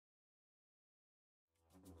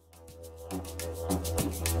And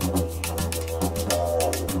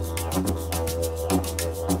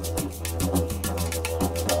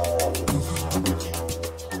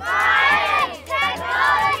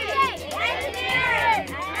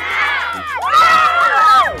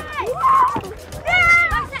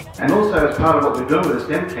also, as part of what we're doing with the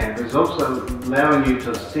STEM camp is also allowing you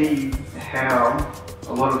to see how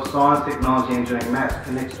a lot of science, technology, engineering, maths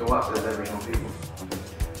connects to us as Aboriginal people.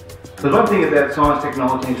 Because one thing about science,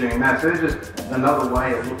 technology, engineering, maths, they're just another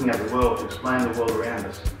way of looking at the world to explain the world around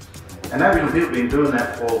us. And Aboriginal people have been doing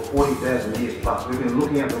that for 40,000 years plus. We've been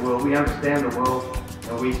looking at the world, we understand the world,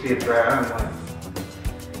 and we see it through our own way.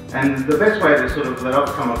 And the best way to that I've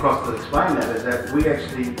come across to explain that is that we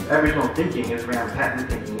actually, Aboriginal thinking is around pattern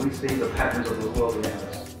thinking. We see the patterns of the world around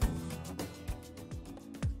us.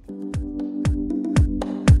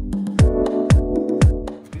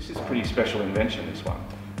 This is a pretty special invention, this one.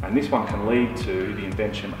 And this one can lead to the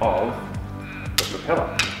invention of the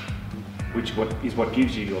propeller, which is what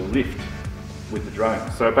gives you your lift with the drone.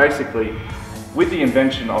 So basically, with the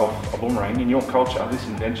invention of a boomerang, in your culture, this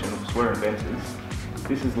invention, because we're inventors,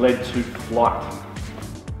 this has led to flight.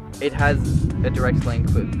 It has a direct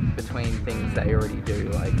link between things they already do.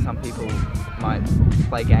 Like some people might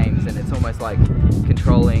play games and it's almost like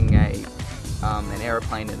controlling an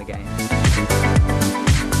aeroplane in a game.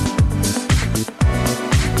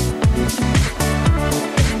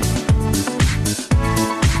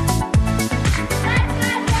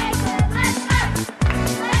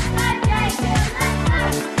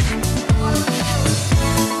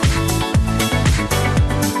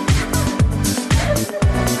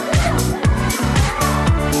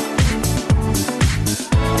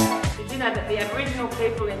 The Aboriginal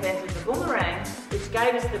people invented the boomerang, which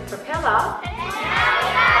gave us the propeller. And now we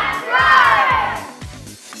have drones!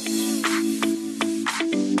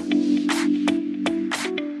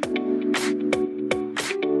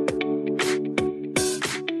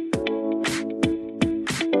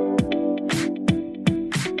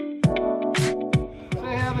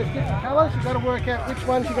 See how there's different colours? You've got to work out which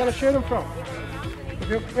ones you're going to shoot them from.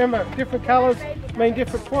 Remember, different colours mean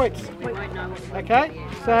different points. Okay?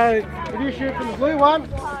 So if you shoot from the blue one,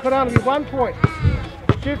 it could only be 1 point.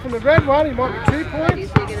 If you shoot from the red one, it might be 2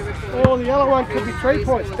 points. Or the yellow one could be 3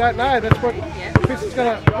 points. Don't know. That's what Chris is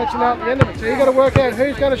going to let you know at the end of it. So you've got to work out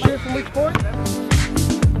who's going to shoot from which point.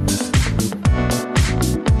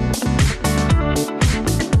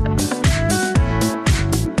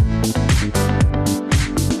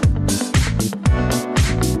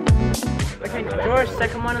 Draw a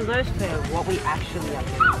second one of those to what we actually are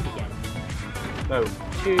doing to get. So,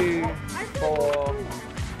 2, 4,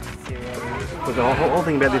 0. because the whole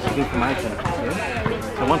thing about this is information.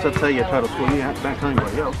 Yeah? So once I tell you a total score, you don't tell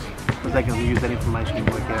anybody else, because they can use that information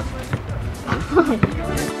to work out.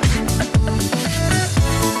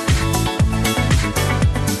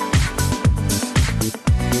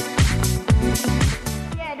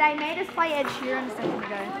 Yeah, they made us play Ed Sheeran a second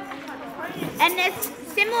ago. And it's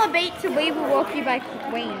similar beat to We Will Walk You by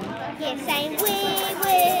Queen. Yeah, saying we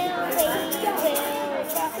will rock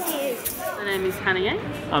you. My name is Hannah Yang.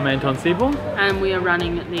 I'm Anton Seaborn. And we are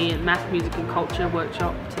running the Math, Music and Culture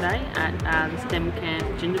workshop today at the STEM camp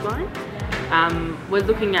Jindabyne. We're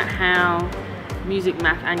looking at how music,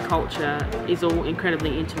 math and culture is all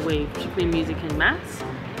incredibly interweaved, particularly music and maths.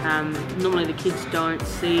 Normally the kids don't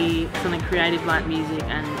see something creative like music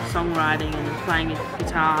and songwriting and playing a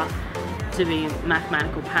guitar to be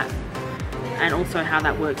mathematical pattern, and also how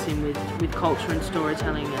that works in with culture and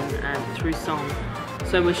storytelling and through song.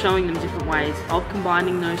 So we're showing them different ways of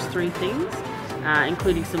combining those three things,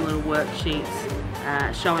 including some little worksheets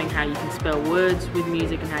showing how you can spell words with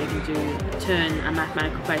music and how you can turn a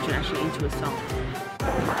mathematical equation actually into a song.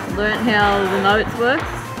 Learned how the notes work,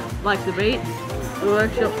 like the beats. The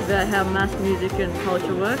workshop's about how math, music and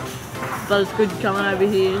culture works. But it's good coming over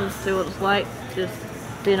here and see what it's like, just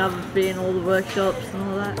being able to be in all the workshops and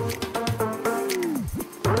all that.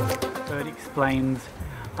 So it explains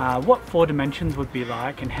what 4 dimensions would be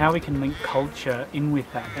like and how we can link culture in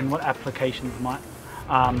with that and what applications might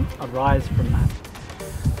arise from that.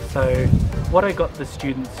 So what I got the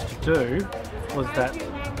students to do was that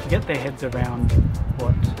to get their heads around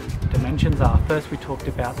what dimensions are. First we talked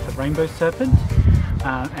about the rainbow serpent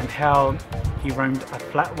and how he roamed a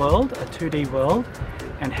flat world, a 2D world,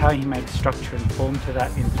 and how he made structure and form to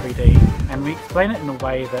that in 3D. And we explain it in a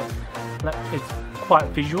way that it's quite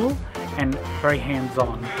visual and very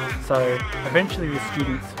hands-on. So eventually the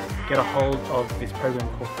students get a hold of this program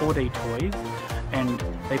called 4D Toys, and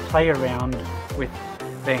they play around with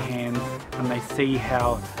their hands and they see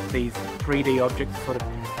how these 3D objects sort of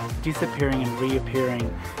disappearing and reappearing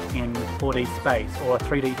in 4D space, or a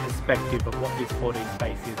 3D perspective of what this 4D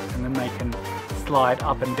space is, and then they can slide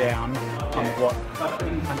up and down on what,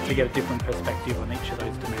 and to get a different perspective on each of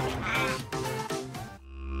those dimensions.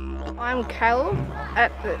 I'm Caleb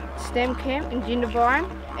at the STEM camp in Jindabyne,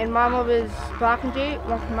 and my mother's Barkindji,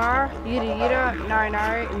 Lockmara, Yida Yida, Nari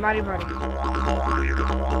Nari, and Muddy Buddy.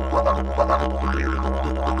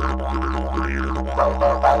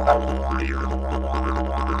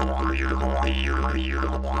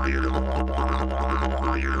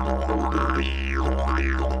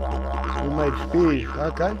 We made spears,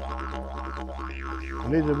 okay? And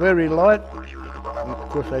these are very light, and of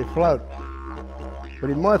course they float. But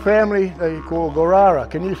in my family, they call Gorara.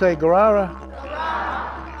 Can you say Gorara?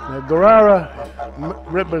 Now, Gorara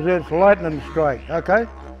represents lightning strike, okay?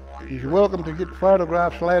 You're welcome to get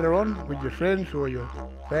photographs later on with your friends or your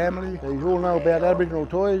family. You all know about Aboriginal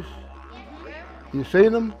toys? You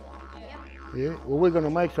seen them? Yeah? Well, we're going to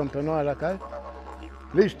make some tonight, okay?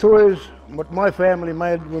 These toys, what my family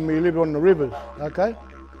made when we lived on the rivers, okay?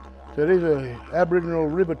 So these are Aboriginal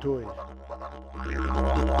river toys.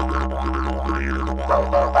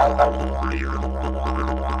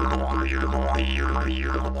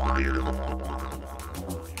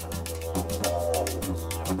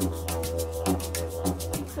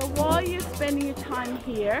 So while you're spending your time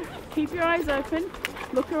here, keep your eyes open,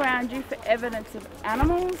 look around you for evidence of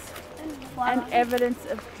animals and evidence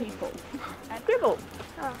of people. Scribble.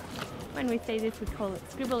 Oh. When we see this, we call it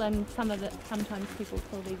scribble, and sometimes people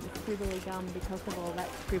call these a scribbly gum because of all that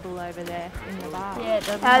scribble over there in the bar. Yeah, it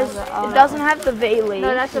doesn't have the V leaf.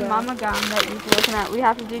 No, that's a mama gum that you're looking at. We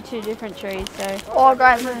have to do 2 different trees, so. Oh,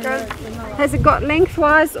 guys, let's go. Has it got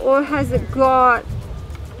lengthwise, or has it got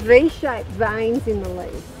V-shaped veins in the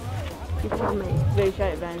leaves? You tell me.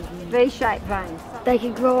 V-shaped veins. V-shaped veins. They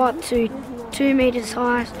can grow up to 2 meters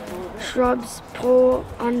high. Shrubs pour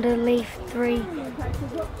under leaf 3.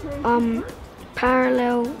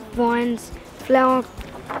 Parallel vines, flower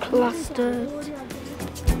clustered.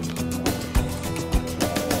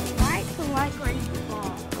 White to light green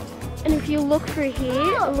bar. And if you look through here,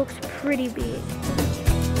 it looks pretty big.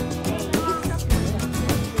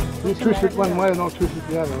 You twist it one way and I'll twist it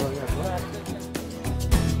the other way. Right?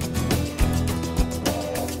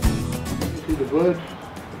 See the birds,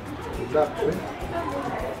 the ducks, eh?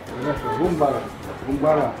 And that's the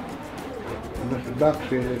Gumbara. And that's the ducks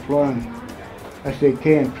there, they're flying. That's their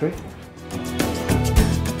camp, see?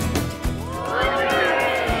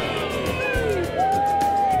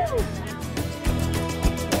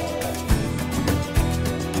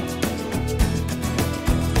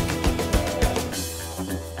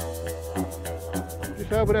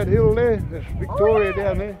 Just over that hill there, that's Victoria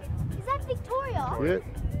down there. Is that Victoria? Yeah.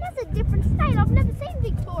 That's a different state. I've never seen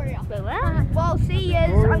Victoria. Well, see you.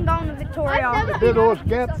 I'm going to Victoria. The Dead Horse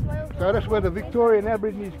Gap. So that's where the Victorian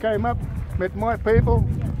Aborigines came up, met my people,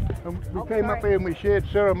 and we came up here and we shared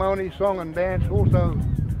ceremony, song and dance, also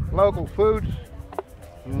local foods,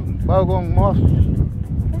 bogong moss,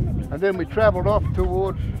 and then we travelled off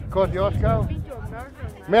towards Kosciuszko.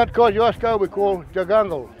 Mount Kosciuszko we call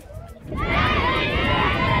Jagungal.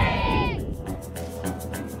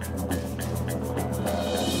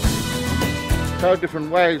 So different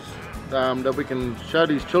ways that we can show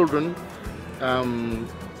these children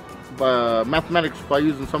by mathematics by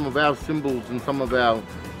using some of our symbols and some of our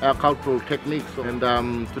cultural techniques, and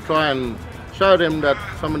to try and show them that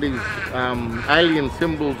some of these alien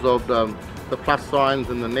symbols of the plus signs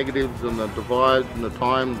and the negatives and the divides and the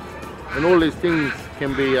times and all these things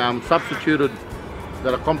can be substituted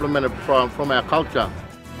that are complemented from our culture.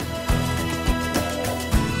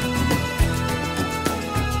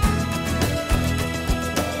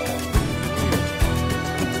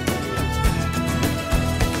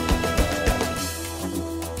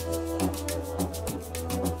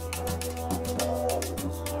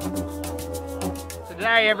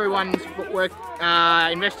 Today everyone's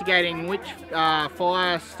investigating which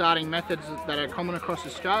fire starting methods that are common across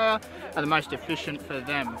Australia are the most efficient for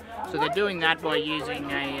them. So they're doing that by using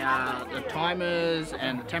the timers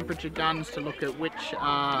and the temperature guns to look at which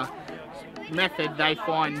method they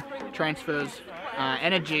find transfers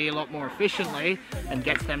energy a lot more efficiently and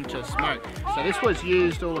gets them to smoke. So this was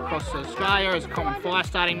used all across Australia as common fire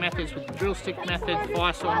starting methods with the drill stick methods,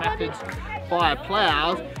 fire saw methods, fire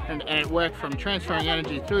ploughs, and it worked from transferring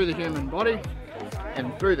energy through the human body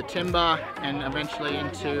and through the timber and eventually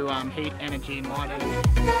into heat energy and light energy.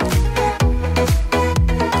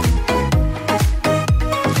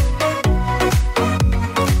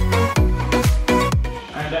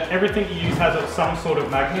 And everything you use has some sort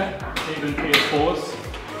of magnet, even PS4s.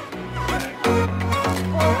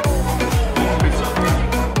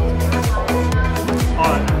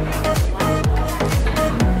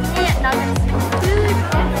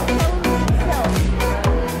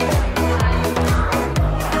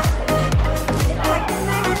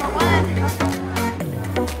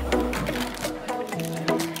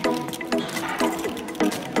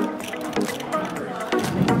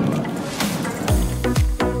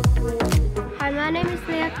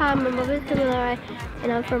 My mother's Camilla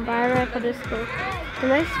and I'm from Byron Public School. The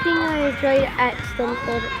most thing I enjoy at STEM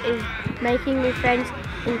Club is making new friends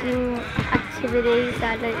and doing activities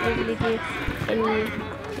that I don't usually do and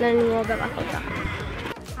learning more about my culture.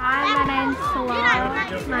 Hi, my name's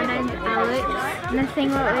Salara. My name's Alex. And the thing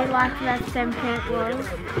that we liked about STEM camp was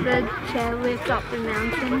the chairlift up the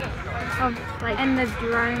mountain and the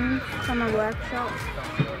drones from the workshop.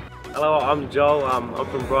 Hello, I'm Joel. I'm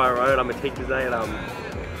from Briar Road. I'm a teacher's aide.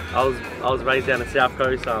 I was raised down the south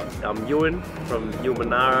coast. I'm Ewan from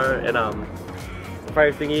Ewan, and the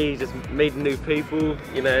favourite thing here is just meeting new people,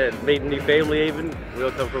 you know, meeting new family even. We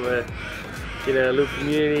all come from a, you know, little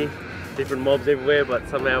community, different mobs everywhere, but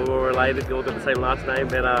somehow we're all related, we all got the same last name.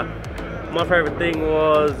 And my favourite thing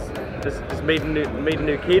was just meeting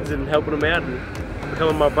new kids and helping them out and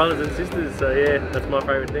becoming my brothers and sisters. So yeah, that's my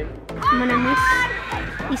favourite thing. I'm gonna miss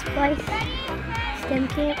this place, STEM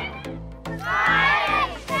camp.